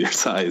pool of your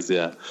size.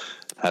 Yeah,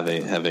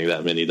 having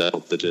that many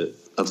double-digit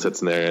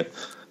upsets in there,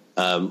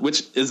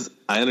 which is,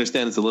 I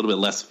understand, it's a little bit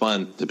less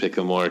fun to pick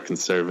a more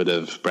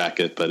conservative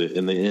bracket. But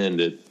in the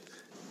end,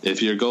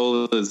 if your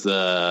goal is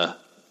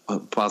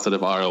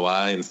positive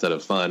ROI instead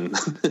of fun,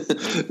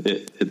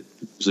 it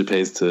usually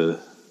pays to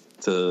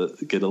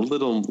get a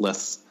little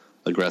less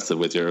aggressive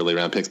with your early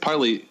round picks.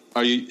 Partly,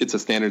 it's a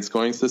standard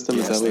scoring system.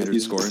 Yeah, is that what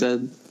you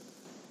said?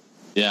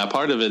 Yeah,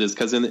 part of it is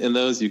because in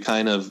those you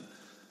kind of,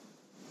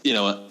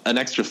 an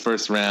extra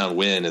first round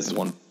win is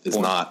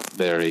not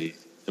very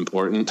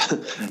important,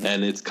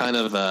 and it's kind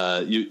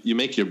of you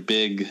make your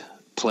big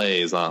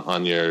plays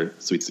on your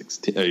Sweet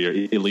 16 or your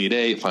Elite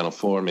 8, Final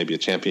Four, maybe a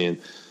champion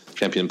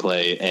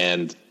play,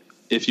 and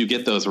if you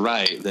get those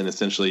right, then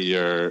essentially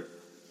you're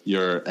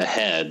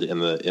ahead in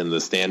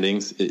the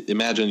standings.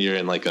 Imagine you're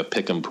in like a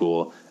pick'em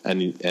pool, and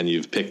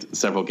you've picked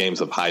several games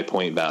of high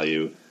point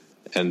value,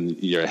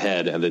 and you're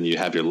ahead, and then you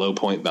have your low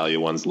point value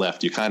ones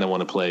left. You kind of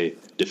want to play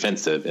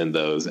defensive in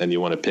those, and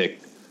you want to pick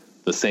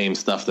the same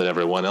stuff that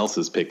everyone else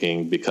is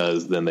picking,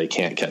 because then they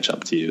can't catch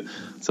up to you.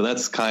 So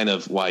that's kind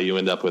of why you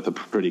end up with a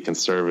pretty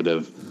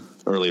conservative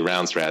early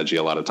round strategy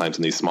a lot of times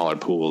in these smaller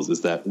pools, is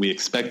that we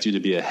expect you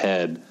to be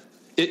ahead.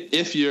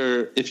 If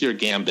your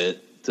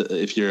gambit,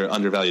 if your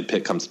undervalued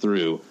pick comes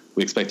through,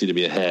 we expect you to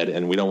be ahead,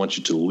 and we don't want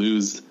you to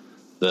lose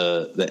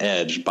the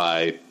edge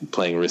by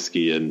playing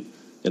risky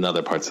in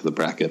other parts of the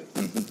bracket.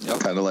 Mm-hmm. Yep.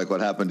 Kind of like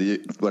what happened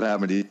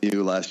to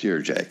you last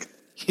year, Jake.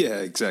 Yeah,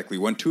 exactly.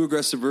 Went too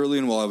aggressive early,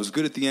 and while I was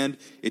good at the end,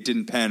 it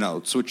didn't pan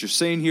out. So what you're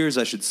saying here is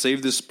I should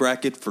save this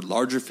bracket for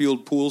larger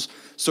field pools,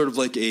 sort of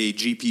like a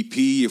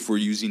GPP if we're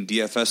using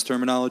DFS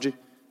terminology?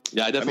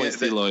 Yeah, I definitely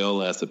see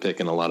Loyola as a pick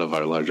in a lot of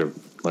our larger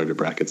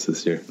brackets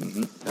this year.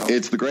 Mm-hmm.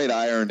 It's the great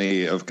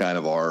irony of kind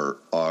of our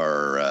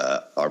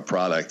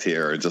product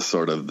here, just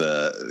sort of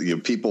the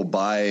people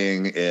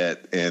buying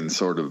it and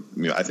sort of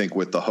I think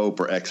with the hope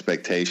or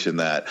expectation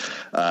that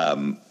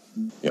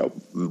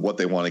what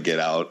they want to get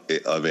out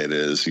of it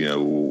is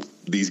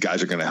these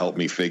guys are going to help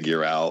me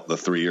figure out the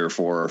 3 or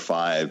 4 or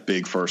 5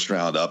 big first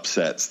round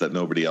upsets that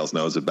nobody else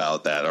knows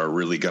about that are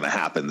really going to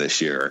happen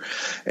this year.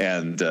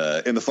 And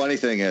the funny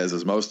thing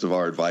is most of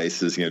our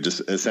advice is,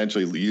 just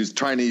essentially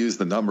trying to use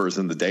the numbers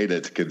and the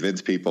data to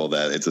convince people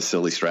that it's a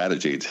silly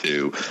strategy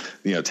to,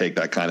 take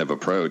that kind of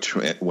approach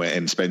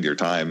and spend your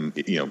time,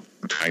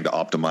 trying to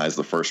optimize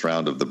the first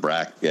round of the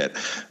bracket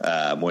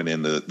when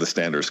in the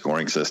standard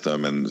scoring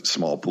system and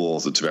small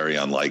pools. It's very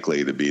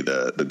unlikely to be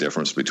the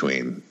difference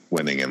between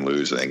winning and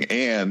losing.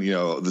 And,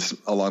 this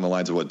along the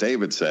lines of what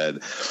David said,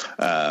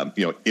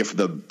 if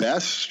the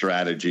best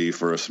strategy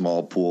for a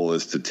small pool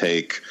is to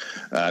take,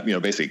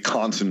 basically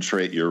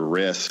concentrate your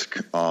risk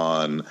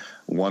on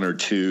one or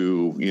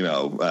two,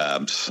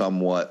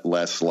 somewhat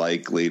less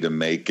likely to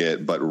make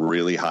it, but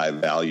really high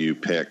value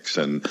picks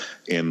and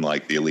in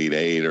like the Elite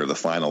Eight or the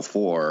Final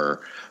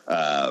Four,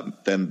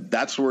 then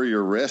that's where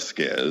your risk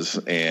is.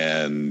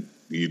 And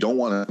you don't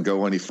want to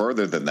go any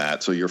further than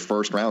that. So your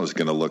first round is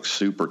going to look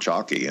super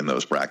chalky in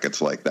those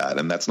brackets like that.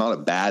 And that's not a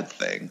bad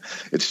thing.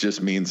 It just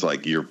means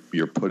like you're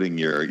putting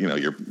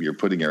you're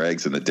putting your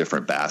eggs in a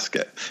different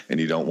basket, and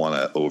you don't want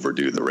to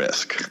overdo the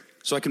risk.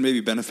 So I can maybe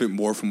benefit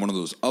more from one of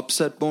those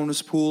upset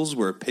bonus pools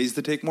where it pays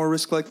to take more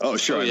risk like that? Oh,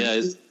 sure. Yeah,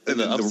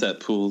 the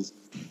upset pools.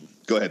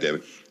 Go ahead,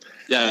 David.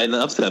 Yeah, in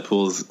the upset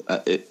pools,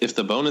 if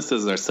the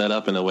bonuses are set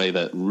up in a way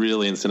that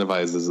really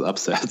incentivizes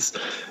upsets,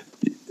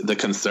 the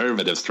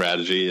conservative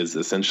strategy is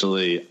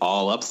essentially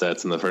all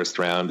upsets in the first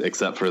round,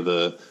 except for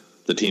the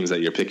teams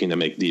that you're picking to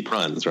make deep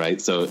runs,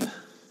 right? So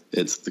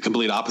it's the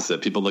complete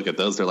opposite. People look at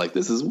those, they're like,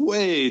 this is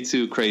way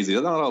too crazy.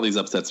 Not all these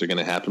upsets are going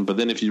to happen. But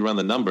then if you run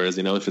the numbers,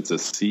 if it's a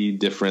seed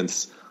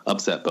difference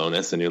upset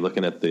bonus and you're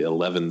looking at the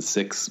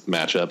 11-6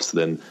 matchups,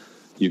 then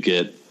you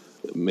get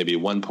maybe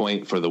 1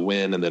 point for the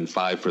win and then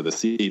 5 for the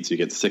seeds. You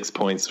get 6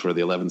 points for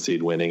the 11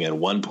 seed winning and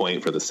 1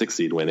 point for the 6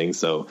 seed winning.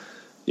 So,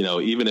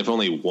 even if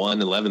only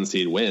one 11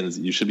 seed wins,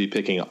 you should be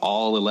picking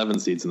all 11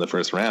 seeds in the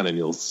first round, and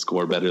you'll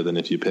score better than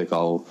if you pick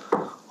all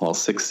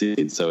 6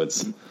 seeds. So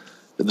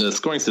the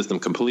scoring system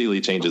completely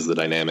changes the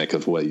dynamic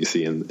of what you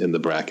see in the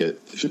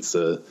bracket. If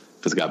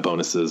it's got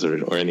bonuses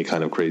or any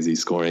kind of crazy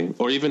scoring,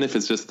 or even if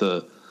it's just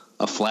a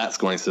flat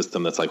scoring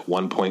system that's like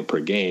 1 point per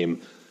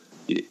game,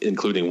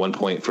 including 1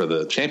 point for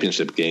the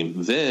championship game,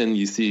 then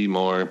you see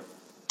more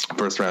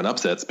first round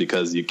upsets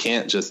because you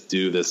can't just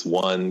do this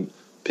one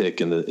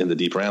pick in the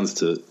deep rounds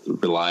to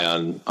rely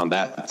on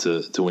that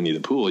to win you the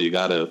pool. You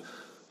got to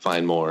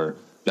find more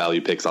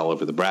value picks all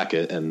over the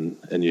bracket, and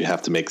you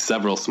have to make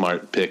several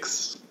smart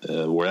picks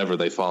wherever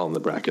they fall in the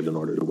bracket in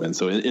order to win.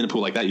 So in a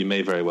pool like that, you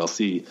may very well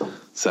see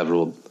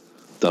several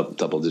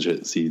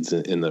double-digit seeds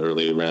in the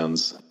early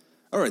rounds.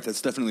 All right,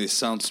 that's definitely a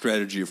sound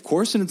strategy, of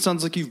course, and it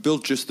sounds like you've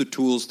built just the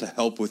tools to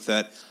help with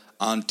that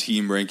on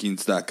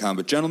teamrankings.com.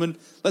 But gentlemen,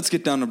 let's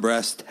get down to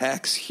brass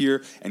tacks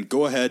here and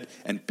go ahead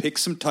and pick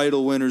some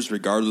title winners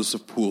regardless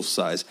of pool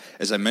size.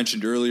 As I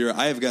mentioned earlier,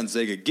 I have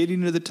Gonzaga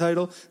getting to the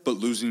title, but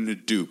losing to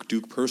Duke.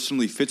 Duke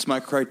personally fits my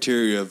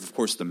criteria of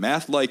course, the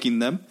math liking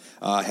them,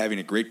 having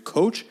a great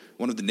coach,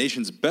 one of the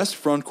nation's best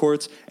front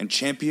courts, and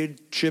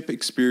championship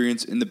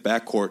experience in the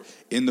backcourt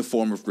in the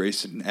form of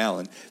Grayson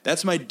Allen.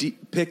 That's my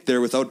pick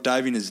there without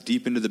diving as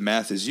deep into the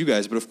math as you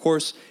guys. But of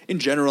course, in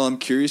general, I'm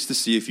curious to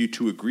see if you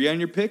two agree on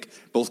your pick,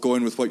 both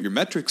going with what your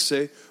metrics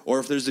say, or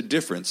if there's a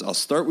difference. I'll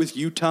start with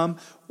you, Tom.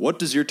 What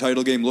does your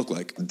title game look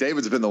like?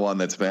 David's been the one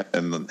that's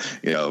been,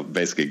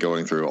 basically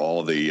going through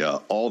all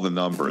the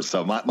numbers.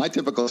 So my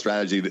typical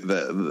strategy,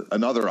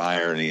 another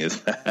irony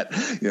is that,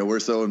 we're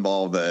so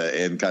involved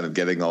in kind of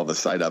getting all the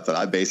site up that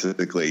I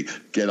basically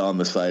get on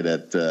the site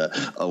at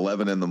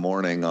 11 in the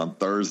morning on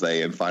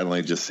Thursday and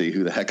finally just see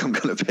who the heck I'm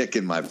going to pick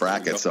in my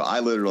bracket. So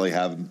I literally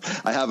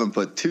haven't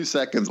put 2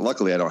 seconds.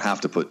 Luckily, I don't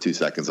have to put 2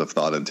 seconds of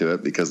thought into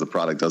it because the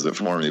product does it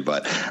for me.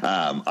 But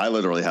I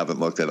literally haven't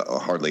looked at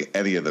hardly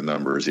any of the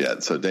numbers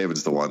yet. So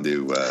David's the one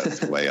to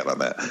weigh in on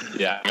that.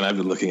 Yeah, I've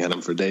been looking at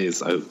them for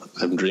days.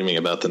 I'm dreaming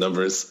about the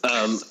numbers.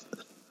 Are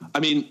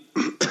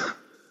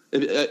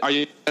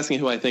you asking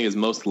who I think is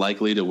most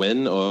likely to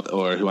win,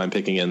 or who I'm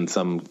picking in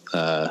some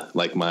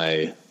like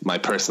my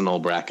personal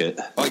bracket?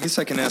 Well, I guess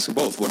I can ask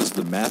both. What does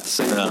the math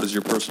say? What does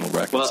your personal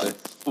bracket say?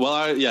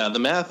 The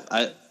math.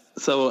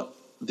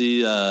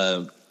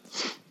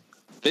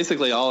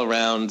 Basically all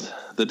around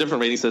the different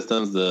rating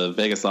systems, the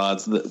Vegas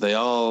odds, they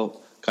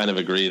all kind of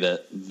agree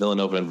that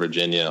Villanova and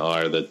Virginia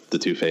are the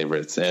two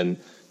favorites. And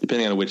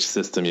depending on which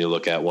system you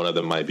look at, one of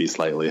them might be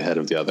slightly ahead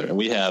of the other. And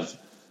we have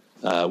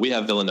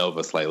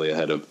Villanova slightly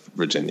ahead of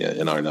Virginia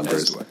in our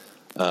numbers.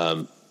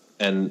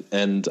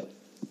 And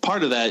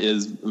part of that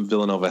is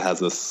Villanova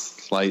has a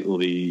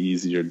slightly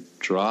easier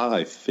draw,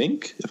 I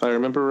think, if I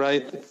remember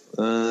right.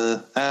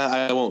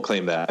 I won't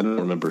claim that. I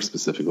don't remember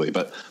specifically.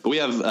 But we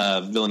have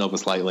Villanova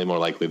slightly more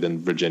likely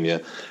than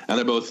Virginia. And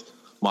they're both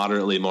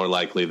moderately more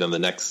likely than the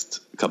next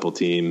couple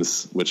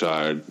teams, which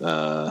are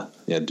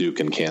Duke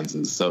and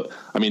Kansas. So,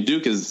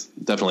 Duke is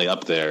definitely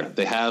up there.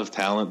 They have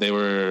talent.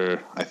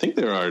 I think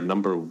they were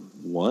number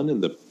 1 in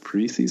the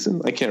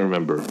preseason. I can't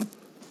remember.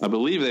 I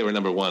believe they were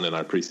number 1 in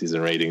our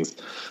preseason ratings.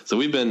 So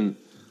we've been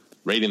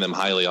rating them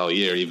highly all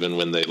year, even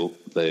when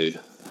they've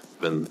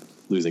been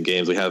losing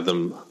games. We have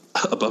them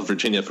above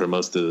Virginia for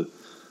most of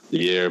the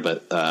year.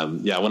 But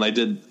when I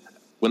did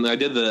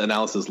the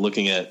analysis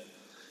looking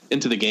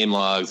into the game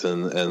logs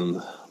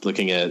and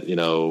looking at,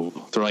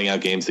 throwing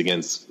out games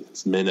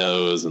against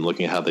minnows and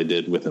looking at how they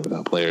did with and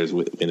without players,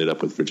 we ended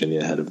up with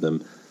Virginia ahead of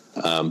them.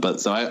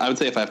 So I would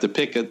say if I have to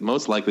pick a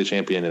most likely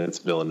champion, it's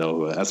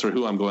Villanova. As for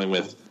who I'm going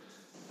with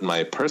in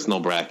my personal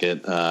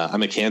bracket,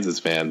 I'm a Kansas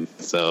fan.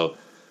 So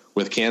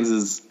with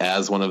Kansas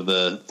as one of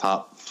the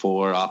top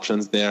 4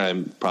 options there,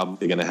 I'm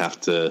probably going to have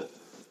to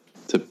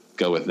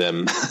go with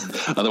them.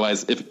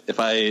 Otherwise, if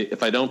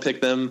I don't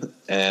pick them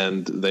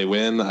and they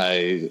win,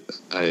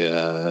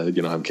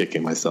 I'm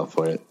kicking myself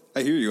for it.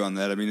 I hear you on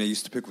that. I mean, I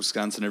used to pick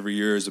Wisconsin every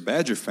year as a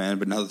Badger fan,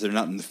 but now that they're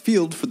not in the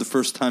field for the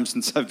first time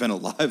since I've been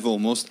alive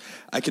almost,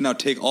 I can now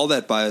take all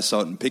that bias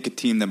out and pick a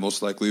team that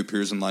most likely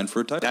appears in line for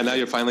a title. Yeah, now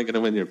you're finally going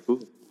to win your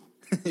pool.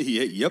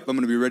 Yep, I'm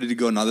going to be ready to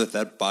go now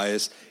that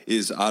bias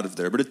is out of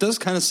there. But it does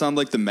kind of sound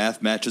like the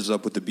math matches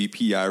up with the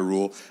BPI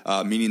rule,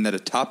 meaning that a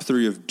top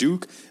 3 of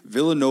Duke,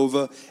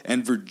 Villanova,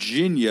 and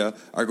Virginia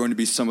are going to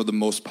be some of the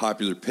most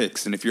popular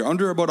picks. And if you're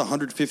under about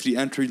 150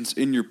 entrants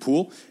in your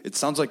pool, it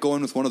sounds like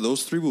going with one of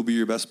those 3 will be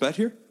your best bet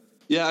here?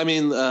 Yeah, I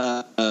mean,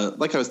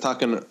 like I was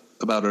talking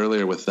about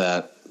earlier with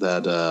that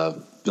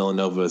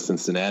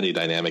Villanova-Cincinnati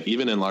dynamic,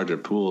 even in larger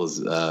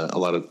pools, a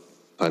lot of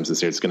times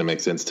this year it's going to make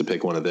sense to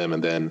pick one of them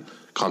and then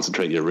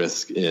concentrate your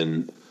risk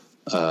in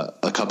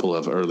a couple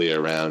of earlier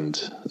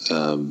round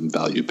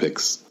value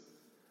picks.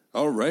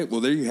 All right, well,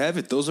 there you have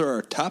it. Those are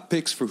our top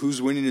picks for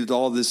who's winning it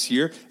all this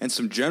year and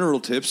some general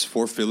tips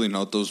for filling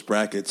out those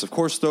brackets. Of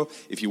course, though,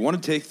 if you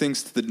want to take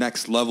things to the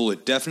next level,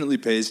 it definitely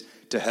pays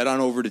to head on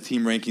over to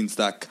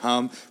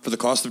teamrankings.com. For the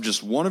cost of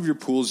just one of your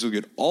pools, you'll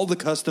get all the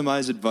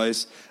customized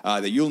advice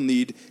that you'll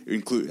need,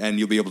 and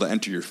you'll be able to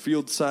enter your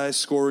field size,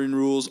 scoring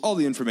rules, all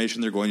the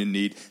information they're going to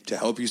need to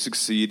help you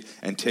succeed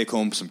and take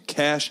home some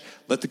cash.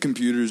 Let the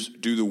computers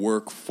do the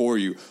work for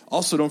you.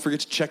 Also, don't forget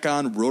to check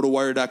on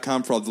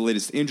rotowire.com for all the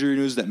latest injury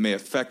news that may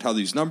affect how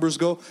these numbers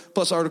go,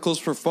 plus articles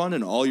for fun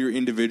and all your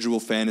individual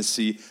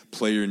fantasy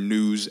player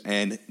news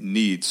and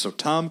needs. So,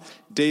 Tom,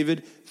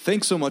 David,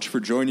 thanks so much for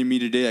joining me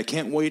today. I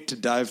can't wait to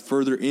dive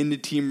further into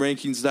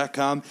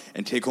teamrankings.com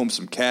and take home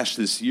some cash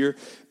this year.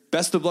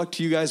 Best of luck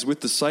to you guys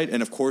with the site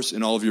and, of course,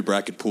 in all of your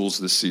bracket pools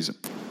this season.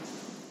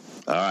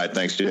 All right.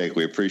 Thanks, Jake.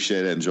 We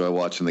appreciate it. Enjoy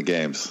watching the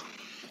games.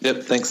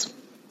 Yep. Thanks.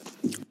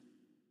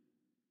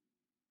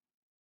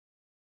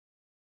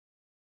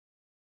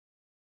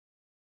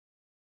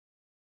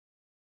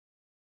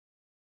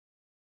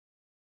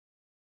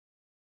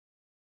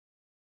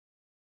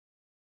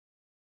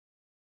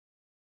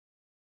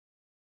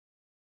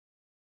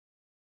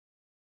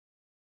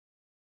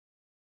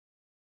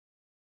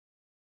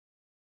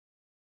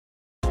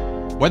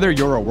 Whether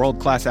you're a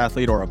world-class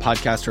athlete or a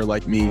podcaster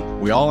like me,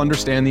 we all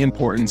understand the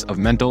importance of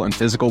mental and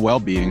physical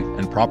well-being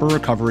and proper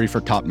recovery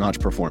for top-notch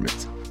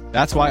performance.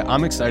 That's why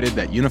I'm excited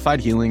that Unified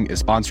Healing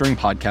is sponsoring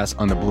podcasts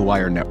on the Blue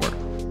Wire Network.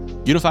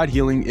 Unified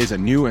Healing is a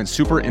new and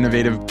super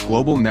innovative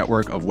global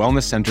network of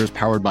wellness centers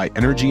powered by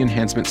Energy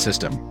Enhancement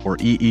System, or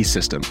EE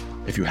System.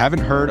 If you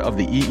haven't heard of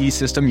the EE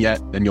System yet,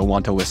 then you'll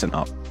want to listen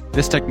up.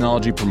 This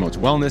technology promotes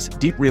wellness,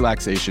 deep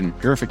relaxation,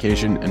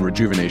 purification, and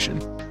rejuvenation.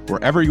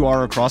 Wherever you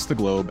are across the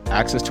globe,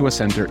 access to a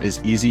center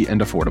is easy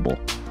and affordable.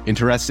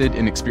 Interested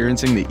in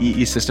experiencing the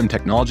EE System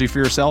technology for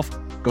yourself?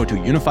 Go to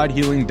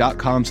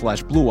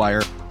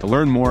unifiedhealing.com/bluewire to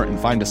learn more and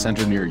find a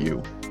center near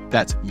you.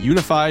 That's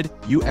unified,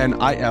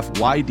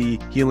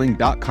 UNIFYD,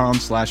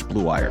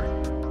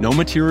 healing.com/bluewire. No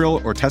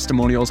material or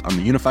testimonials on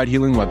the Unified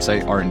Healing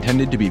website are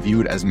intended to be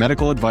viewed as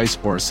medical advice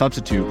or a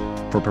substitute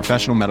for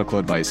professional medical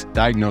advice,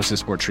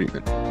 diagnosis, or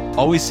treatment.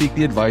 Always seek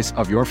the advice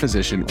of your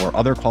physician or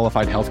other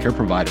qualified healthcare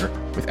provider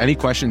with any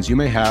questions you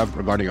may have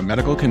regarding a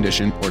medical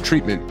condition or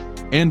treatment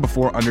and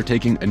before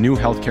undertaking a new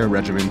healthcare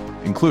regimen,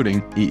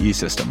 including EE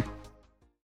System.